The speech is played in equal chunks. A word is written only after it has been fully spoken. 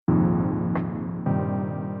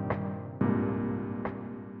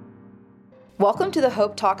Welcome to the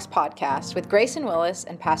Hope Talks podcast with Grayson Willis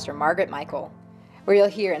and Pastor Margaret Michael, where you'll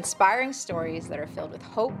hear inspiring stories that are filled with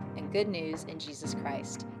hope and good news in Jesus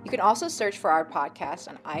Christ. You can also search for our podcast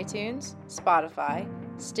on iTunes, Spotify,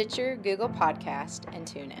 Stitcher, Google Podcast, and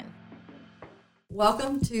TuneIn.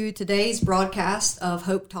 Welcome to today's broadcast of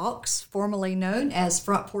Hope Talks, formerly known as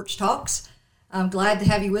Front Porch Talks. I'm glad to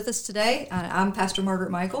have you with us today. I'm Pastor Margaret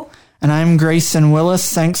Michael. And I'm Grayson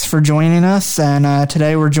Willis. Thanks for joining us. And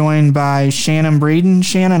today we're joined by Shannon Breeden.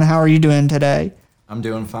 Shannon, how are you doing today? I'm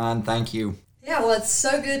doing fine, thank you. Yeah, well, it's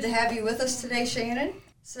so good to have you with us today, Shannon.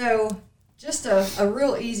 So, just a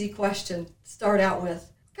real easy question to start out with.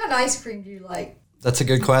 What kind of ice cream do you like? That's a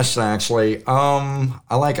good question, actually.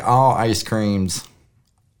 I like all ice creams.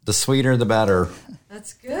 The sweeter, the better.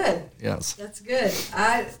 That's good. Yes. That's good.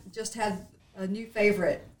 I just had a new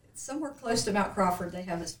favorite. Somewhere close to Mount Crawford, they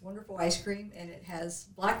have this wonderful ice cream, and it has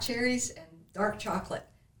black cherries and dark chocolate.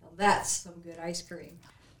 Now, that's some good ice cream.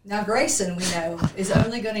 Now, Grayson, we know, is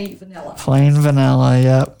only going to eat vanilla. Plain vanilla,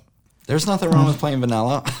 yep. There's nothing wrong with plain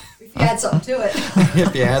vanilla. If you add something to it.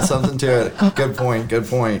 If you add something to it. Good point, good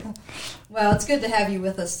point. Well, it's good to have you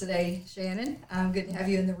with us today, Shannon. Good to have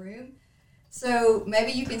you in the room. So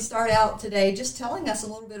maybe you can start out today just telling us a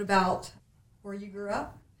little bit about where you grew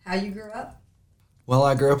up, how you grew up. Well,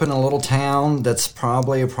 I grew up in a little town that's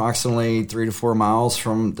probably approximately 3 to 4 miles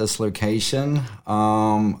from this location,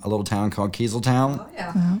 a little town called Kieseltown. Oh,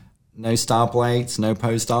 yeah. No stoplights, no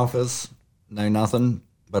post office, no nothing,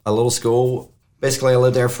 but a little school. Basically, I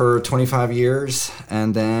lived there for 25 years,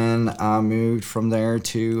 and then I moved from there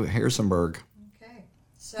to Harrisonburg. Okay.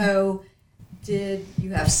 So did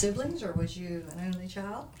you have siblings, or was you an only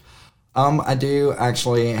child? I do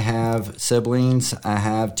actually have siblings. I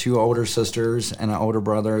have 2 older sisters and an older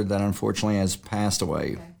brother that unfortunately has passed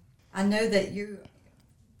away. Okay. I know that you,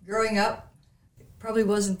 growing up, probably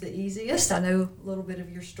wasn't the easiest. I know a little bit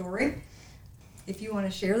of your story. If you want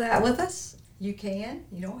to share that with us, you can.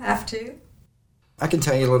 You don't have to. I can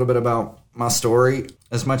tell you a little bit about my story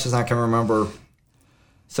as much as I can remember.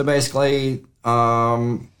 So basically,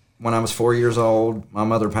 when I was 4 years old, my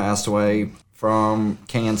mother passed away from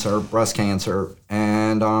cancer, breast cancer,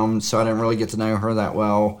 and so I didn't really get to know her that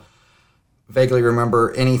well. Vaguely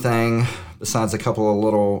remember anything besides a couple of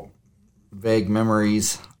little vague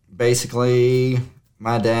memories. Basically,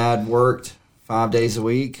 my dad worked 5 days a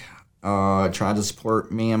week, tried to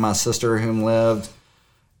support me and my sister, whom lived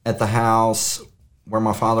at the house where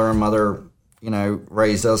my father and mother,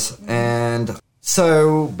 raised us. And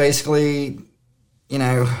so basically,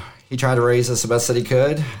 he tried to raise us the best that he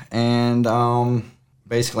could, and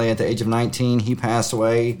basically at the age of 19, he passed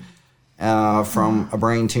away from a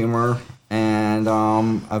brain tumor, and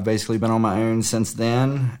I've basically been on my own since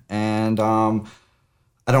then, and I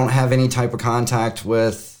don't have any type of contact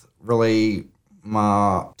with really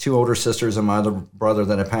my 2 older sisters and my other brother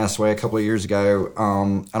that had passed away a couple of years ago.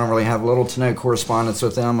 I don't really have little to no correspondence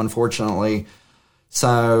with them, unfortunately.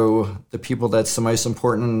 So the people that's the most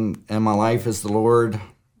important in my life is the Lord,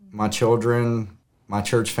 my children, my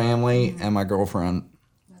church family, and my girlfriend.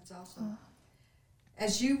 That's awesome.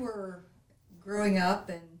 As you were growing up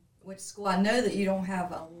and went to school, I know that you don't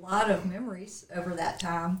have a lot of memories over that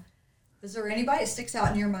time. Is there anybody that sticks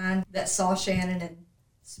out in your mind that saw Shannon and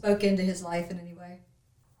spoke into his life in any way?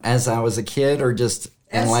 As I was a kid, or just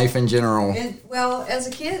in life in general? Well, as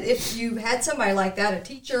a kid, if you had somebody like that, a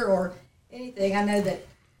teacher or anything, I know that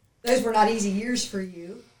those were not easy years for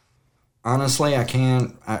you. Honestly, I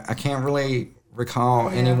can't really recall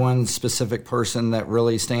any one specific person that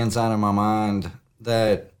really stands out in my mind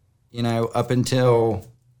that, up until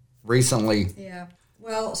recently. Yeah.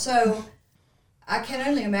 Well, so I can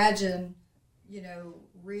only imagine,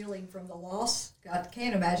 reeling from the loss. I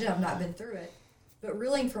can't imagine. I've not been through it. But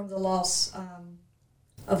reeling from the loss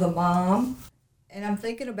of a mom. And I'm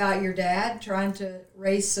thinking about your dad trying to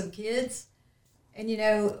raise some kids. And,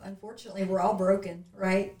 unfortunately, we're all broken,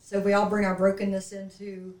 right? So we all bring our brokenness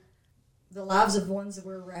into the lives of the ones that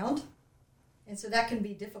we're around. And so that can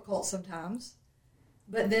be difficult sometimes.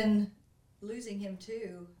 But then losing him,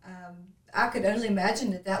 too, I could only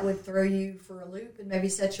imagine that would throw you for a loop and maybe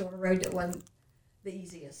set you on a road that wasn't the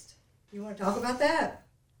easiest. You want to talk about that?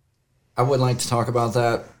 I would like to talk about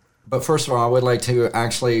that. But first of all, I would like to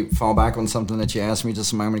actually fall back on something that you asked me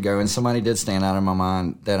just a moment ago, and somebody did stand out in my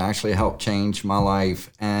mind that actually helped change my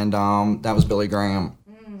life, and that was Billy Graham.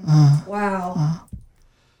 Wow.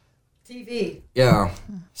 TV. Yeah.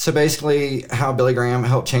 So basically, how Billy Graham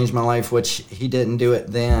helped change my life, which he didn't do it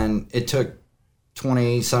then. It took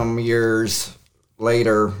 20-some years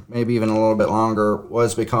later, maybe even a little bit longer,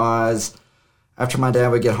 was because after my dad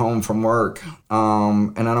would get home from work,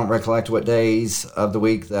 and I don't recollect what days of the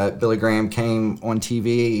week that Billy Graham came on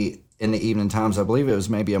TV in the evening times. I believe it was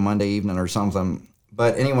maybe a Monday evening or something.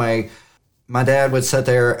 But anyway, my dad would sit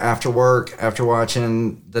there after work, after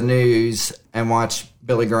watching the news, and watch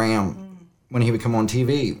Billy Graham when he would come on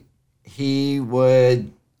TV. He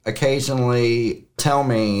would occasionally tell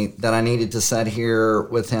me that I needed to sit here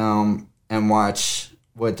with him and watch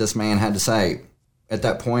what this man had to say. At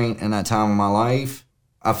that point in that time of my life,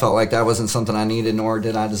 I felt like that wasn't something I needed, nor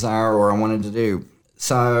did I desire or I wanted to do.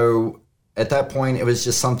 So at that point, it was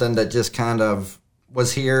just something that just kind of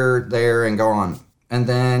was here, there, and gone. And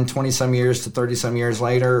then 20-some years to 30-some years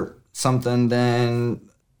later, something then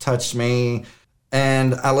touched me,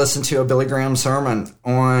 and I listened to a Billy Graham sermon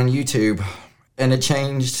on YouTube, and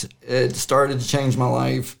it started to change my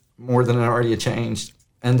life more than it already had changed.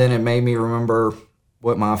 And then it made me remember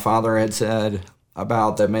what my father had said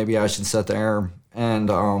about that maybe I should sit there and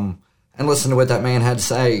listen to what that man had to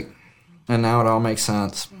say. And now it all makes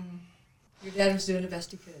sense. Your dad was doing the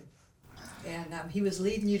best he could. And he was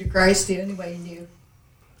leading you to Christ the only way he knew.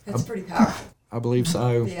 That's pretty powerful. I believe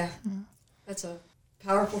so. Yeah. That's a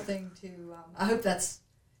powerful thing to, I hope that's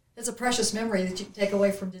a precious memory that you can take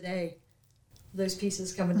away from today. Those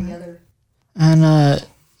pieces coming together. And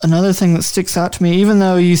another thing that sticks out to me, even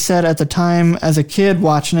though you said at the time as a kid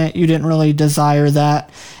watching it, you didn't really desire that,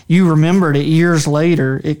 you remembered it years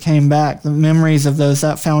later, it came back. The memories of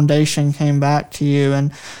that foundation came back to you.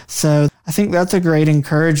 And so I think that's a great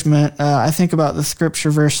encouragement. I think about the scripture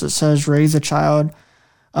verse that says, raise a child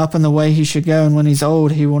up in the way he should go, and when he's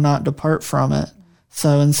old, he will not depart from it.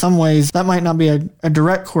 So in some ways, that might not be a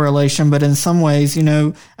direct correlation, but in some ways,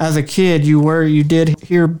 as a kid, you did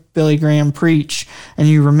hear Billy Graham preach, and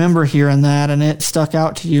you remember hearing that, and it stuck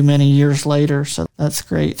out to you many years later. So that's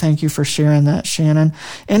great. Thank you for sharing that, Shannon.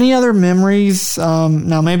 Any other memories?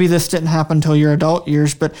 Now, maybe this didn't happen until your adult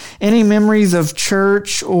years, but any memories of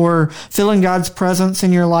church or feeling God's presence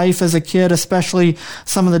in your life as a kid, especially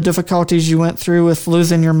some of the difficulties you went through with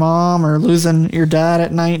losing your mom or losing your dad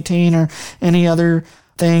at 19 or any other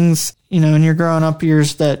things, in your growing up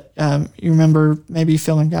years that you remember maybe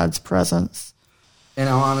feeling God's presence? In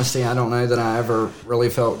all honesty, I don't know that I ever really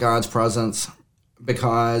felt God's presence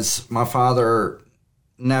because my father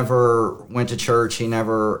never went to church. He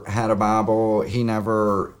never had a Bible. He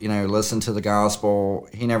never, listened to the gospel.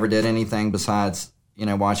 He never did anything besides,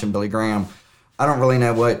 watching Billy Graham. I don't really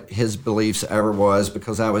know what his beliefs ever was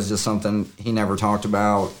because that was just something he never talked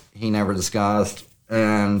about. He never discussed.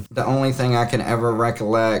 And the only thing I can ever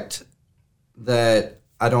recollect that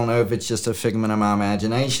I don't know if it's just a figment of my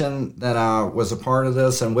imagination that I was a part of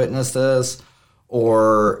this and witnessed this,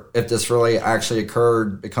 or if this really actually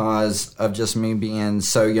occurred because of just me being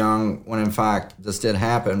so young when in fact this did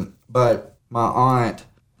happen. But my aunt,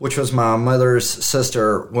 which was my mother's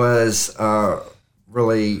sister, was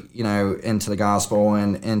really, into the gospel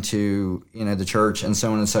and into, the church and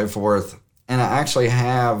so on and so forth. And I actually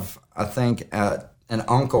have, I think, an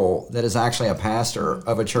uncle that is actually a pastor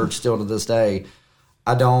of a church still to this day.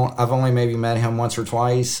 I've only maybe met him once or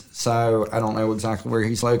twice, so I don't know exactly where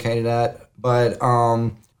he's located at. But I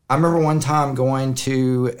remember one time going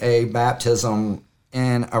to a baptism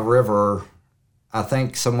in a river, I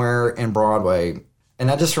think somewhere in Broadway. And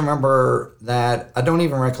I just remember that I don't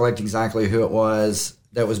even recollect exactly who it was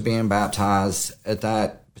that was being baptized at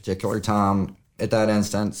that particular time, at that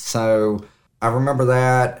instance. So I remember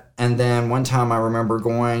that. And then one time I remember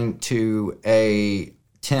going to a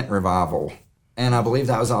tent revival. And I believe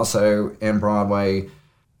that was also in Broadway.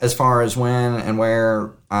 As far as when and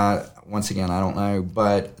where, once again, I don't know.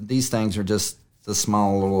 But these things are just the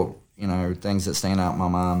small little, things that stand out in my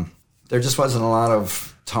mind. There just wasn't a lot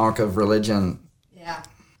of talk of religion. Yeah.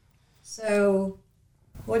 So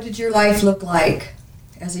what did your life look like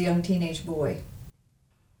as a young teenage boy?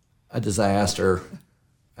 A disaster.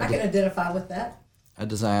 I can identify with that. A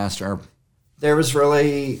disaster. There was so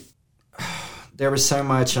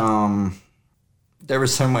much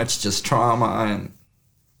just trauma and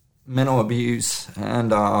mental abuse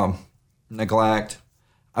and neglect.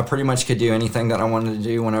 I pretty much could do anything that I wanted to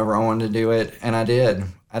do whenever I wanted to do it, and I did.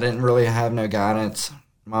 I didn't really have no guidance.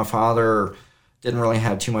 My father didn't really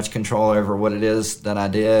have too much control over what it is that I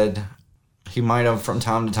did. He might have from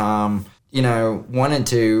time to time, wanted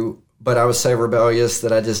to, but I was so rebellious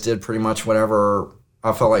that I just did pretty much whatever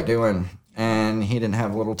I felt like doing, and he didn't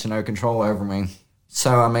have little to no control over me.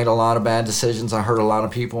 So I made a lot of bad decisions. I hurt a lot of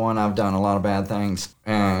people, and I've done a lot of bad things.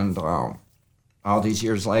 And all these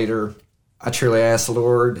years later, I truly asked the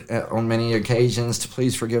Lord on many occasions to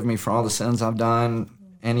please forgive me for all the sins I've done.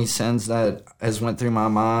 any sins that has went through my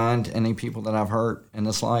mind, any people that I've hurt in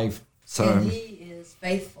this life. So, and he is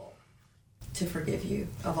faithful to forgive you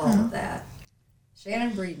of all of that.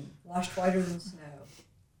 Shannon Breeden, washed whiter than snow.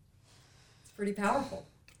 It's pretty powerful.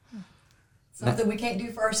 Something we can't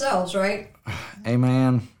do for ourselves, right?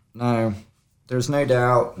 Amen. No, there's no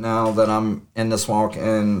doubt now that I'm in this walk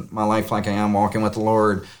in my life like I am walking with the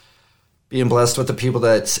Lord, being blessed with the people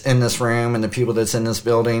that's in this room and the people that's in this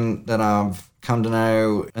building that I've come to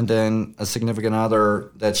know, and then a significant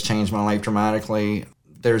other that's changed my life dramatically.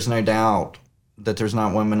 There's no doubt that there's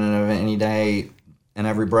not one minute of any day and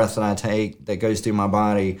every breath that I take that goes through my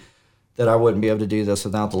body that I wouldn't be able to do this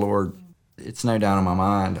without the Lord. It's no doubt in my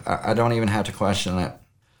mind. I don't even have to question it.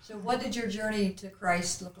 So what did your journey to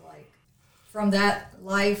Christ look like? From that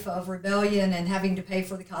life of rebellion and having to pay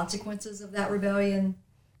for the consequences of that rebellion,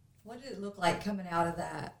 what did it look like coming out of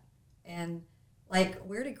that? And, like,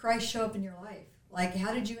 where did Christ show up in your life? Like,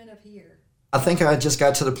 how did you end up here? I think I just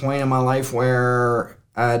got to the point in my life where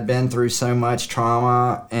I'd been through so much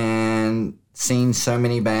trauma and seen so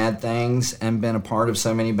many bad things and been a part of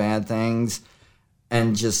so many bad things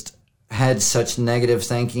and just had such negative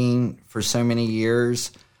thinking for so many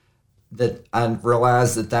years that I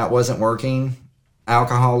realized that that wasn't working.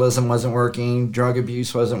 Alcoholism wasn't working. Drug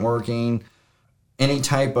abuse wasn't working. Any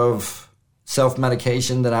type of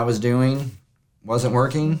self-medication that I was doing wasn't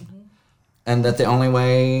working. Mm-hmm. And that the only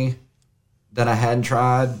way that I hadn't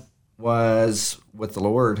tried was with the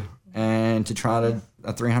Lord and to try to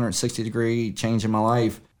a 360-degree change in my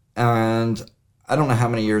life. And I don't know how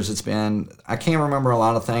many years it's been. I can't remember a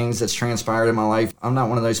lot of things that's transpired in my life. I'm not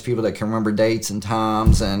one of those people that can remember dates and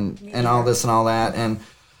times and all this and all that. And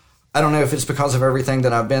I don't know if it's because of everything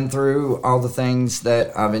that I've been through, all the things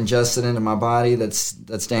that I've ingested into my body that's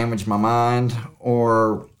damaged my mind,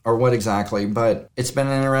 or what exactly. But it's been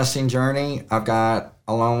an interesting journey. I've got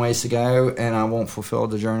a long ways to go, and I won't fulfill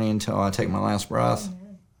the journey until I take my last breath.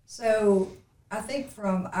 So I think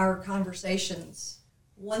from our conversations,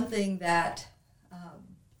 one thing that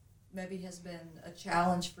maybe has been a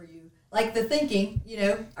challenge for you, like the thinking,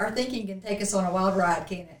 our thinking can take us on a wild ride,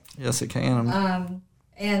 can't it? Yes, it can.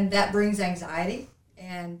 And that brings anxiety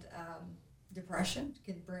and depression,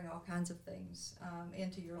 can bring all kinds of things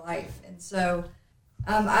into your life. And so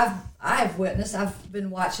I've witnessed, I've been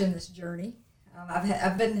watching this journey.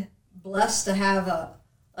 I've been blessed to have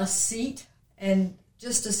a seat and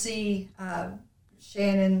just to see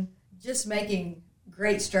Shannon just making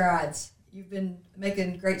great strides. You've been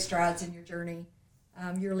making great strides in your journey.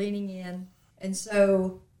 You're leaning in. And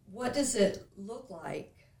so what does it look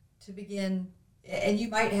like to begin, and you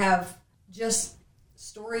might have just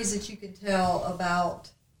stories that you can tell about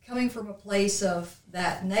coming from a place of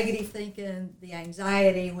that negative thinking, the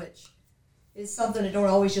anxiety, which is something that don't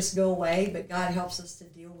always just go away, but God helps us to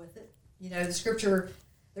deal with it. The scripture,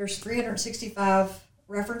 there's 365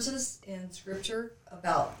 references in scripture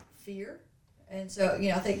about fear. And so,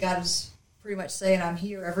 I think God is pretty much saying, I'm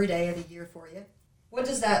here every day of the year for you. What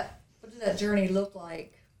does that journey look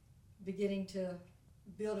like? Beginning to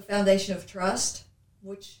build a foundation of trust,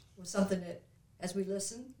 which was something that, as we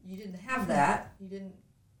listen, you didn't have that.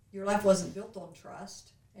 Your life wasn't built on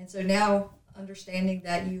trust. And so now understanding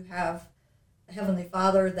that you have a Heavenly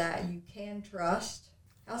Father that you can trust,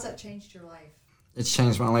 how's that changed your life? It's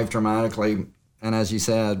changed my life dramatically. And as you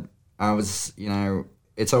said,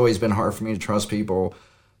 it's always been hard for me to trust people.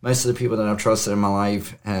 Most of the people that I've trusted in my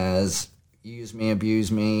life has used me,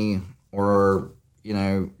 abused me, or,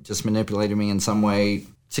 just manipulated me in some way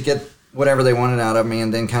to get whatever they wanted out of me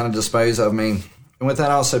and then kind of dispose of me. And with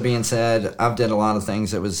that also being said, I've did a lot of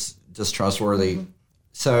things that was distrustworthy. Mm-hmm.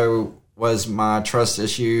 So was my trust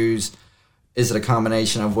issues, is it a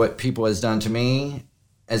combination of what people has done to me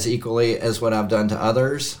as equally as what I've done to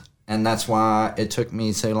others? And that's why it took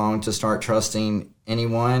me so long to start trusting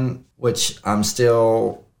anyone, which I'm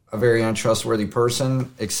still a very untrustworthy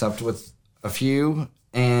person, except with a few.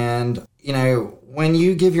 And, when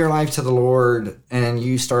you give your life to the Lord and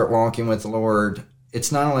you start walking with the Lord,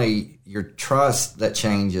 it's not only your trust that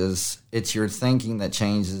changes, it's your thinking that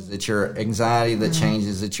changes, it's your anxiety that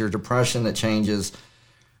changes, it's your depression that changes.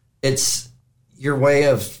 It's your way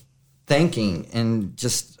of thinking and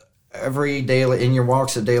just in your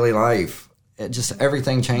walks of daily life,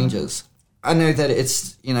 everything changes. I know that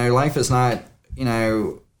it's, life is not,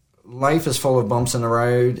 life is full of bumps in the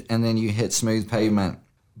road and then you hit smooth pavement.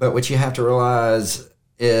 But what you have to realize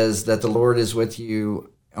is that the Lord is with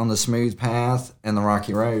you on the smooth path and the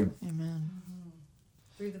rocky road. Amen.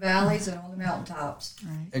 Through the valleys and on the mountaintops.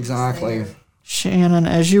 Right. Exactly. Shannon,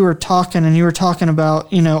 as you were talking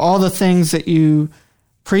about, all the things that you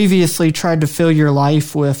previously tried to fill your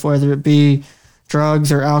life with, whether it be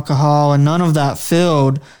drugs or alcohol, and none of that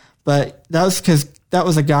filled. But that was because that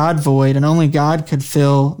was a God void, and only God could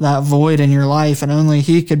fill that void in your life, and only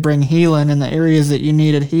He could bring healing in the areas that you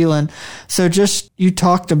needed healing. So just, you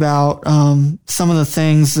talked about some of the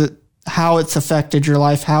things that, how it's affected your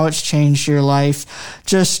life, how it's changed your life.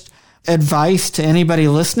 Just advice to anybody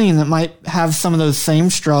listening that might have some of those same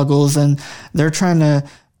struggles, and they're trying to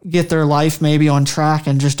get their life maybe on track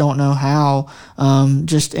and just don't know how.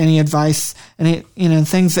 Just any advice, any,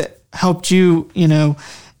 things that helped you,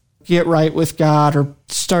 get right with God or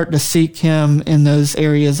start to seek Him in those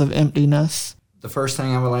areas of emptiness. The first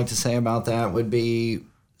thing I would like to say about that would be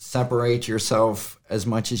separate yourself as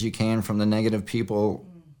much as you can from the negative people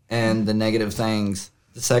and the negative things.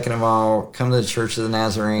 The second of all, come to the Church of the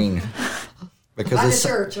Nazarene. Because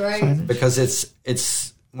church, right? Because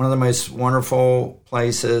it's one of the most wonderful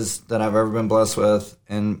places that I've ever been blessed with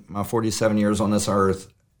in my 47 years on this earth.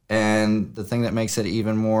 And the thing that makes it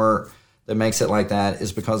even more, that makes it like that,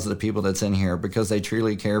 is because of the people that's in here, because they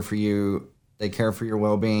truly care for you. They care for your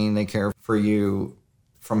well-being. They care for you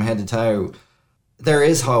from head to toe. There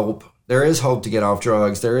is hope. There is hope to get off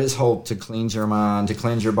drugs. There is hope to cleanse your mind, to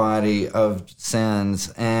cleanse your body of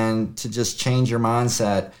sins, and to just change your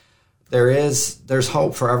mindset. There's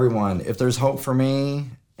hope for everyone. If there's hope for me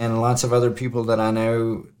and lots of other people that I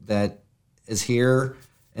know that is here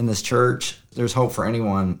in this church, there's hope for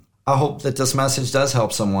anyone. I hope that this message does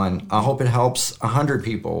help someone. I hope it helps 100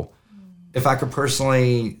 people. If I could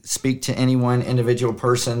personally speak to any one individual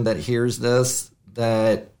person that hears this,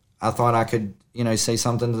 that I thought I could, say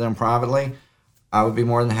something to them privately, I would be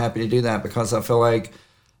more than happy to do that, because I feel like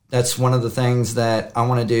that's one of the things that I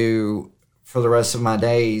want to do for the rest of my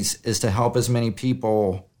days, is to help as many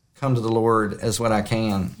people come to the Lord as what I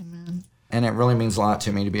can. Amen. And it really means a lot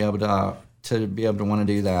to me to be able to want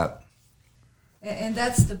to do that. And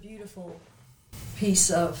that's the beautiful piece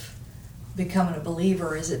of becoming a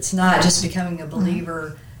believer, is it's not just becoming a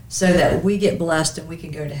believer so that we get blessed and we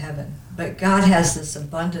can go to heaven. But God has this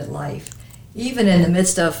abundant life. Even in the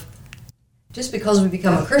midst of, just because we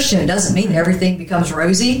become a Christian, it doesn't mean that everything becomes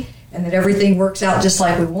rosy and that everything works out just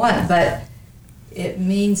like we want. But it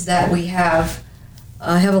means that we have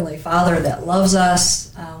a Heavenly Father that loves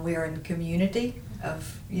us. We are in community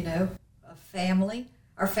of, a family.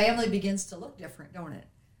 Our family begins to look different, don't it?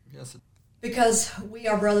 Yes. Because we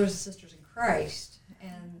are brothers and sisters in Christ,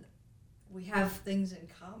 and we have things in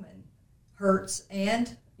common, hurts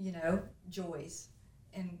and, joys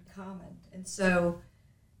in common. And so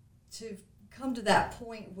to come to that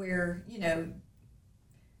point where,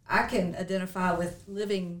 I can identify with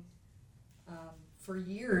living for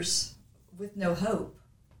years with no hope,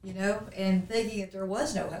 and thinking that there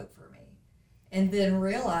was no hope for me, and then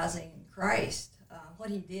realizing Christ, what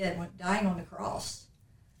He did when dying on the cross,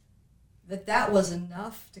 that was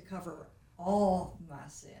enough to cover all my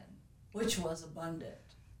sin, which was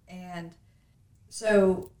abundant. And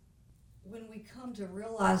so when we come to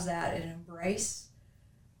realize that and embrace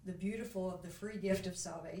the beautiful of the free gift of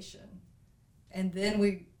salvation, and then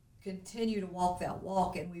we continue to walk that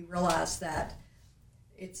walk, and we realize that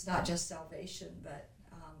it's not just salvation, but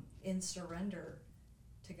in surrender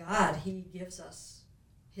to God, He gives us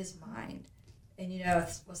His mind. And, I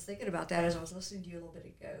was thinking about that as I was listening to you a little bit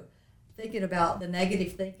ago, thinking about the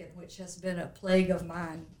negative thinking, which has been a plague of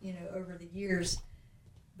mine, over the years.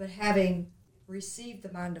 But having received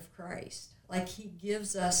the mind of Christ, like He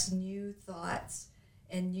gives us new thoughts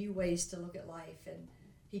and new ways to look at life, and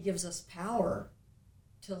He gives us power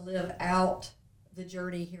to live out the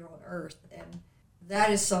journey here on earth. And that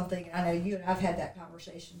is something, I know you and I've had that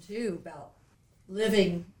conversation too, about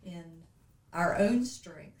living in our own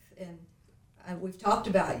strength. And we've talked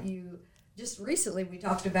about, just recently we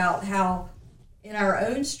talked about how in our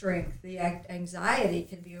own strength the anxiety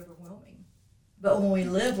can be overwhelming. But when we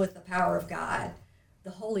live with the power of God,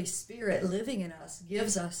 the Holy Spirit living in us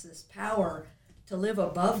gives us this power to live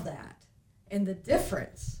above that. And the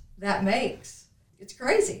difference that makes, it's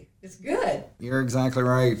crazy. It's good. You're exactly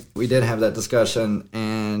right. We did have that discussion,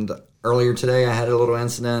 and earlier today I had a little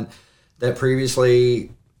incident that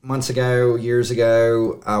previously, months ago, years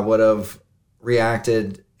ago, I would have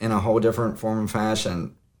reacted in a whole different form and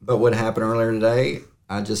fashion. But what happened earlier today,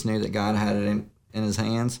 I just knew that God had it in His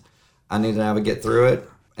hands. I knew that I would get through it,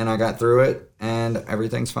 and I got through it, and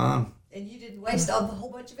everything's fine. And you didn't waste a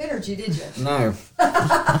whole bunch of energy, did you? No.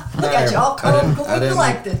 Got you all calm, cool, and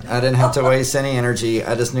collected. I didn't have to waste any energy.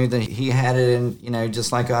 I just knew that He had it in,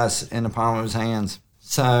 just like us, in the palm of His hands.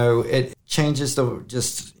 So it changes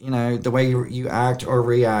the way you act or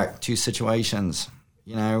react to situations.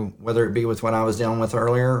 whether it be with what I was dealing with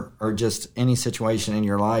earlier or just any situation in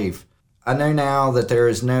your life. I know now that there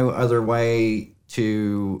is no other way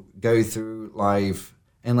to go through life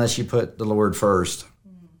unless you put the Lord first.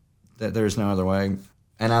 That there's no other way.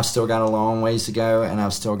 And I've still got a long ways to go, and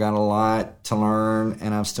I've still got a lot to learn,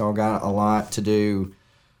 and I've still got a lot to do.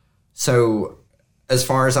 So as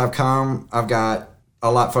far as I've come, I've got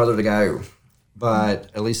a lot further to go.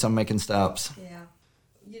 But at least I'm making steps.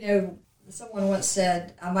 Yeah. Someone once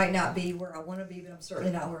said, I might not be where I want to be, but I'm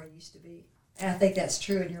certainly not where I used to be. And I think that's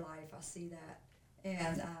true in your life. I see that.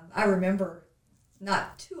 And I remember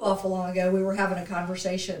not too awful long ago, we were having a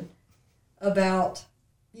conversation about,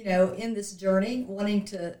 in this journey, wanting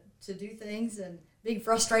to do things and being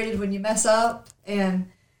frustrated when you mess up. And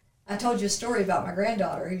I told you a story about my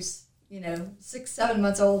granddaughter who's, 6-7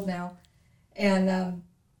 months old now. And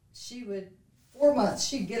she would, 4 months,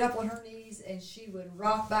 she'd get up on her knees and she would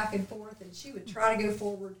rock back and forth and she would try to go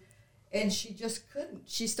forward. And she just couldn't.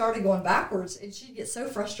 She started going backwards and she'd get so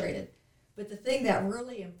frustrated. But the thing that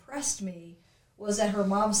really impressed me was that her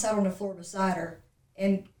mom sat on the floor beside her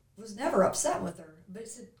and was never upset with her, but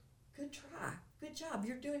said, good try, good job,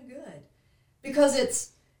 you're doing good. Because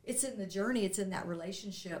it's in the journey, it's in that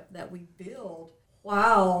relationship that we build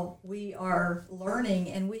while we are learning,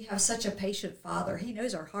 and we have such a patient Father. He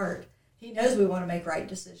knows our heart. He knows we want to make right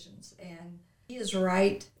decisions, and He is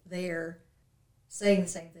right there saying the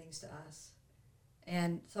same things to us.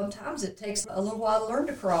 And sometimes it takes a little while to learn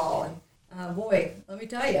to crawl, and boy, let me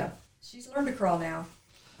tell you, she's learned to crawl now.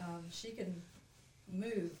 She can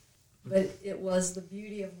move. But it was the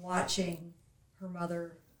beauty of watching her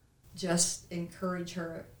mother just encourage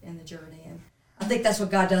her in the journey. And I think that's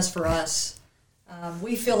what God does for us.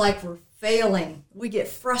 We feel like we're failing. We get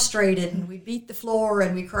frustrated and we beat the floor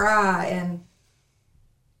and we cry. And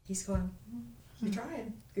He's going, you're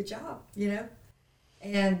trying. Good job,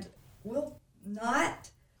 And we'll not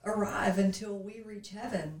arrive until we reach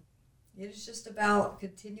heaven. It's just about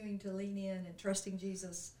continuing to lean in and trusting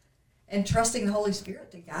Jesus and trusting the Holy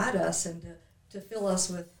Spirit to guide us and to fill us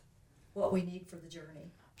with what we need for the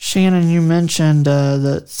journey. Shannon, you mentioned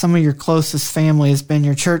that some of your closest family has been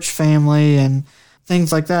your church family and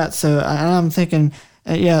things like that. So I'm thinking,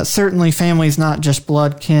 certainly family's not just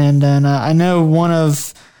blood kin. And I know one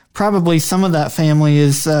of probably some of that family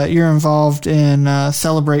is you're involved in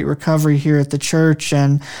Celebrate Recovery here at the church.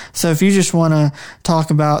 And so if you just want to talk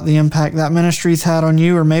about the impact that ministry's had on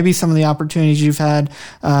you, or maybe some of the opportunities you've had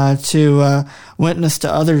to witness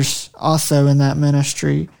to others also in that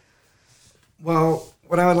ministry. Well,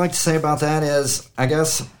 what I would like to say about that is, I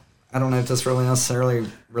guess, I don't know if this really necessarily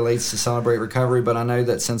relates to Celebrate Recovery, but I know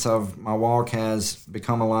that since my walk has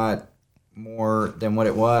become a lot more than what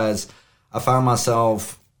it was, I found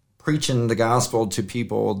myself preaching the gospel to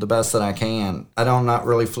people the best that I can. I'm not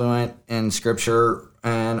really fluent in Scripture,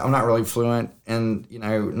 and I'm not really fluent and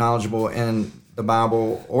knowledgeable in the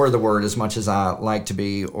Bible or the Word as much as I like to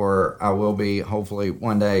be, or I will be hopefully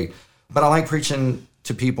one day. But I like preaching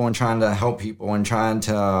to people and trying to help people and trying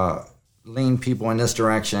to lean people in this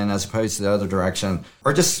direction as opposed to the other direction,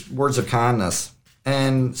 or just words of kindness.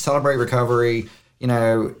 And Celebrate Recovery,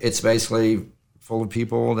 it's basically full of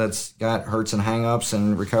people that's got hurts and hang-ups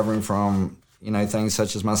and recovering from, things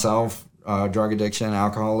such as myself, drug addiction,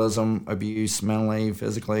 alcoholism, abuse, mentally,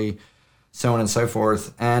 physically, so on and so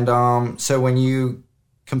forth. And so when you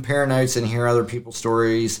compare notes and hear other people's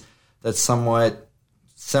stories that's somewhat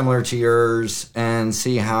similar to yours and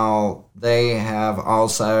see how they have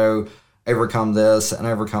also overcome this and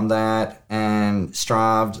overcome that and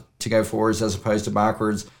strived to go forwards as opposed to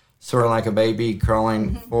backwards, sort of like a baby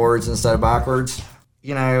crawling forwards instead of backwards.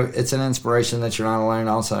 It's an inspiration that you're not alone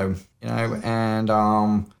also, and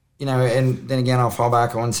then again, I'll fall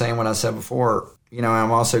back on saying what I said before.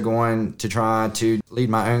 I'm also going to try to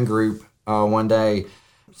lead my own group one day.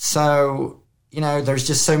 So, there's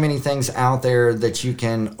just so many things out there that you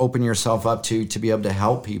can open yourself up to be able to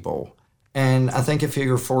help people. And I think if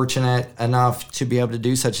you're fortunate enough to be able to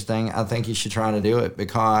do such a thing, I think you should try to do it,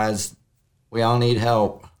 because we all need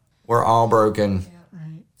help. We're all broken. Yeah.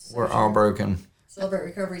 Right. We're all broken. Celebrate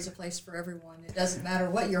Recovery is a place for everyone. It doesn't matter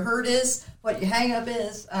what your hurt is, what your hang-up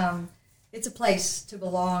is. It's a place to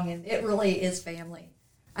belong, and it really is family.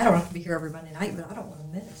 I don't have to be here every Monday night, but I don't want to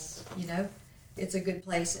miss, It's a good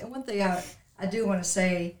place. And one thing I do want to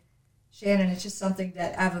say, Shannon, it's just something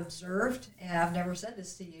that I've observed, and I've never said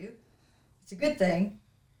this to you. It's a good thing.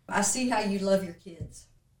 I see how you love your kids.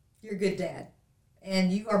 You're a good dad,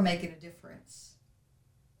 and you are making a difference,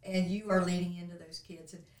 and you are leading into those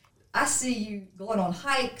kids. And I see you going on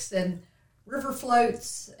hikes and river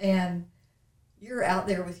floats and you're out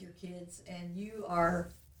there with your kids and you are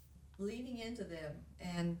leaning into them.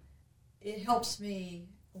 And it helps me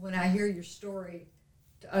when I hear your story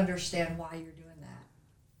to understand why you're doing that.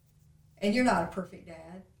 And you're not a perfect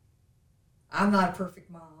dad. I'm not a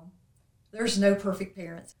perfect mom. There's no perfect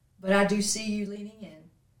parents. But I do see you leaning in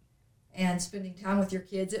and spending time with your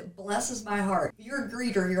kids. It blesses my heart. You're a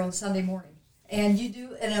greeter here on Sunday morning, and you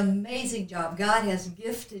do an amazing job. God has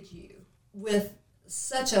gifted you with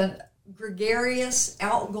such a gregarious,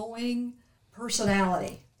 outgoing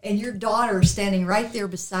personality. And your daughter is standing right there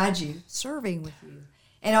beside you, serving with you.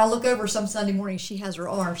 And I'll look over some Sunday morning, she has her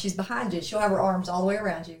arms. She's behind you. She'll have her arms all the way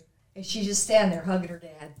around you. And she just stand there hugging her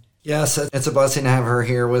dad. Yes, it's a blessing to have her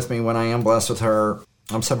here with me when I am blessed with her.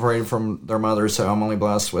 I'm separated from their mother, so I'm only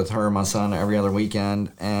blessed with her and my son every other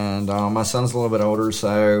weekend. And my son's a little bit older,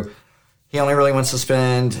 so he only really wants to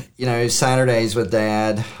spend, Saturdays with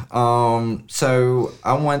Dad. So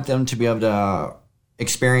I want them to be able to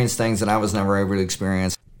experience things that I was never able to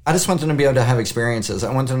experience. I just want them to be able to have experiences.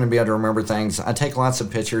 I want them to be able to remember things. I take lots of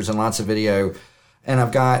pictures and lots of video, and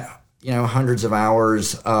I've got, hundreds of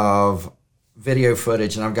hours of video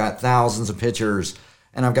footage, and I've got thousands of pictures,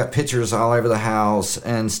 and I've got pictures all over the house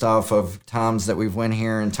and stuff of times that we've went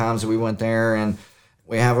here and times that we went there, and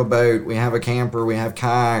we have a boat, we have a camper, we have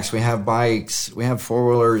kayaks, we have bikes, we have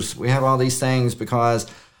four-wheelers, we have all these things because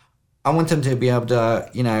I want them to be able to,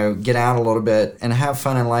 get out a little bit and have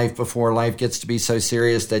fun in life before life gets to be so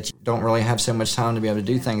serious that you don't really have so much time to be able to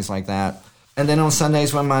do things like that. And then on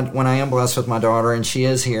Sundays when I am blessed with my daughter and she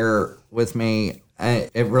is here with me,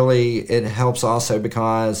 it helps also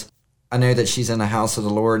because I know that she's in the house of the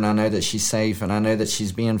Lord, and I know that she's safe, and I know that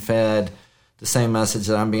she's being fed the same message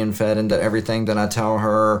that I'm being fed, and that everything that I tell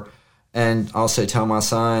her and also tell my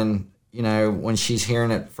son, when she's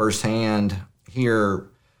hearing it firsthand here,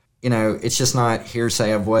 it's just not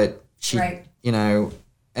hearsay of what she, right.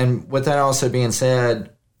 And with that also being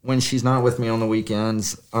said, when she's not with me on the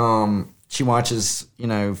weekends, she watches,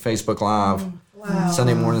 Facebook Live,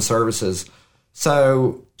 Sunday morning services.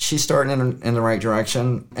 So she's starting in the right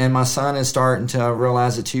direction. And my son is starting to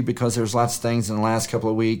realize it too, because there's lots of things in the last couple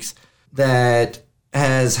of weeks that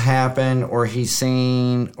has happened or he's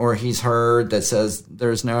seen or he's heard that says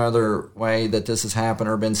there's no other way that this has happened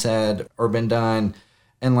or been said or been done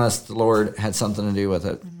unless the Lord had something to do with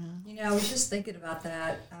it. I was just thinking about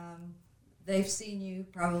that. They've seen you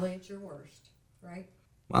probably at your worst, right?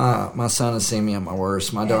 My son has seen me at my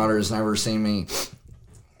worst. My daughter has never seen me.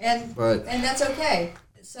 And that's okay.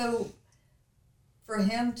 So for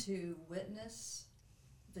him to witness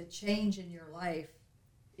the change in your life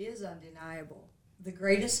is undeniable. The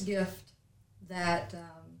greatest gift that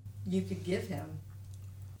you could give him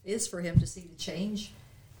is for him to see the change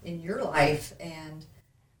in your life. And,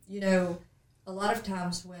 a lot of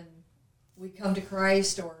times when we come to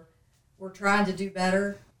Christ or we're trying to do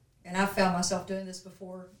better, and I've found myself doing this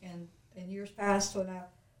before in years past when I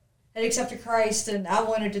had accepted Christ, and I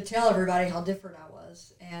wanted to tell everybody how different I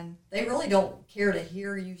was. And they really don't care to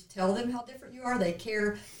hear you tell them how different you are. They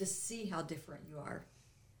care to see how different you are.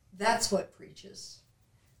 That's what preaches,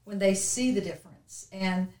 when they see the difference.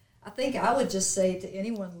 And I think I would just say to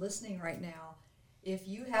anyone listening right now, if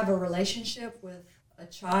you have a relationship with a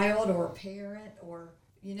child or a parent or,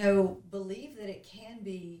 believe that it can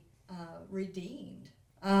be redeemed,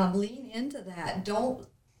 lean into that. Don't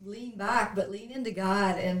lean back, but lean into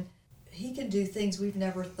God, and he can do things we've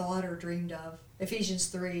never thought or dreamed of. Ephesians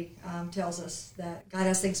 3 tells us that God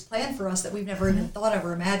has things planned for us that we've never even thought of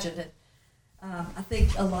or imagined. And I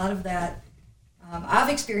think a lot of that, I've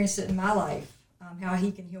experienced it in my life, how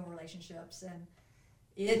he can heal relationships, and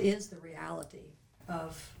it is the reality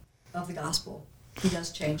of the gospel. He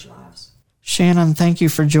does change lives. Shannon, thank you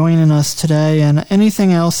for joining us today. And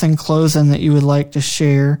anything else in closing that you would like to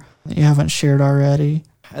share that you haven't shared already?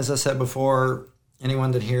 As I said before,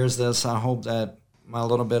 anyone that hears this, I hope that my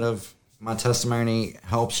little bit of my testimony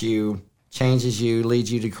helps you, changes you,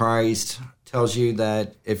 leads you to Christ, tells you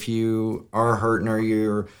that if you are hurting or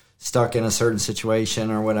you're stuck in a certain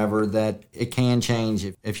situation or whatever, that it can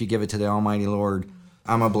change if you give it to the Almighty Lord.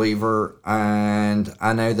 I'm a believer, and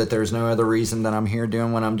I know that there's no other reason that I'm here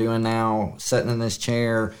doing what I'm doing now, sitting in this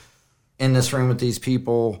chair, in this room with these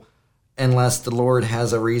people, unless the Lord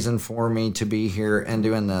has a reason for me to be here and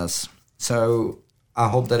doing this. So I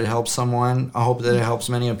hope that it helps someone. I hope that it helps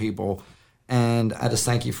many people. And I just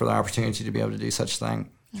thank you for the opportunity to be able to do such a thing,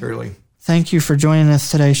 truly. Thank you for joining us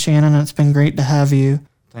today, Shannon. It's been great to have you.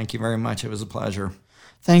 Thank you very much. It was a pleasure.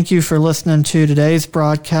 Thank you for listening to today's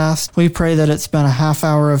broadcast. We pray that it's been a half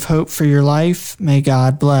hour of hope for your life. May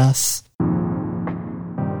God bless.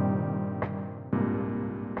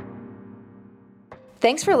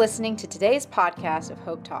 Thanks for listening to today's podcast of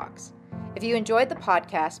Hope Talks. If you enjoyed the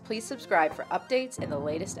podcast, please subscribe for updates and the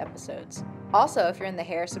latest episodes. Also, if you're in the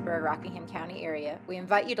Harrisonburg, Rockingham County area, we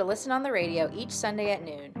invite you to listen on the radio each Sunday at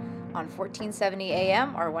noon on 1470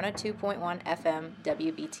 AM or 102.1 FM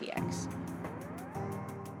WBTX.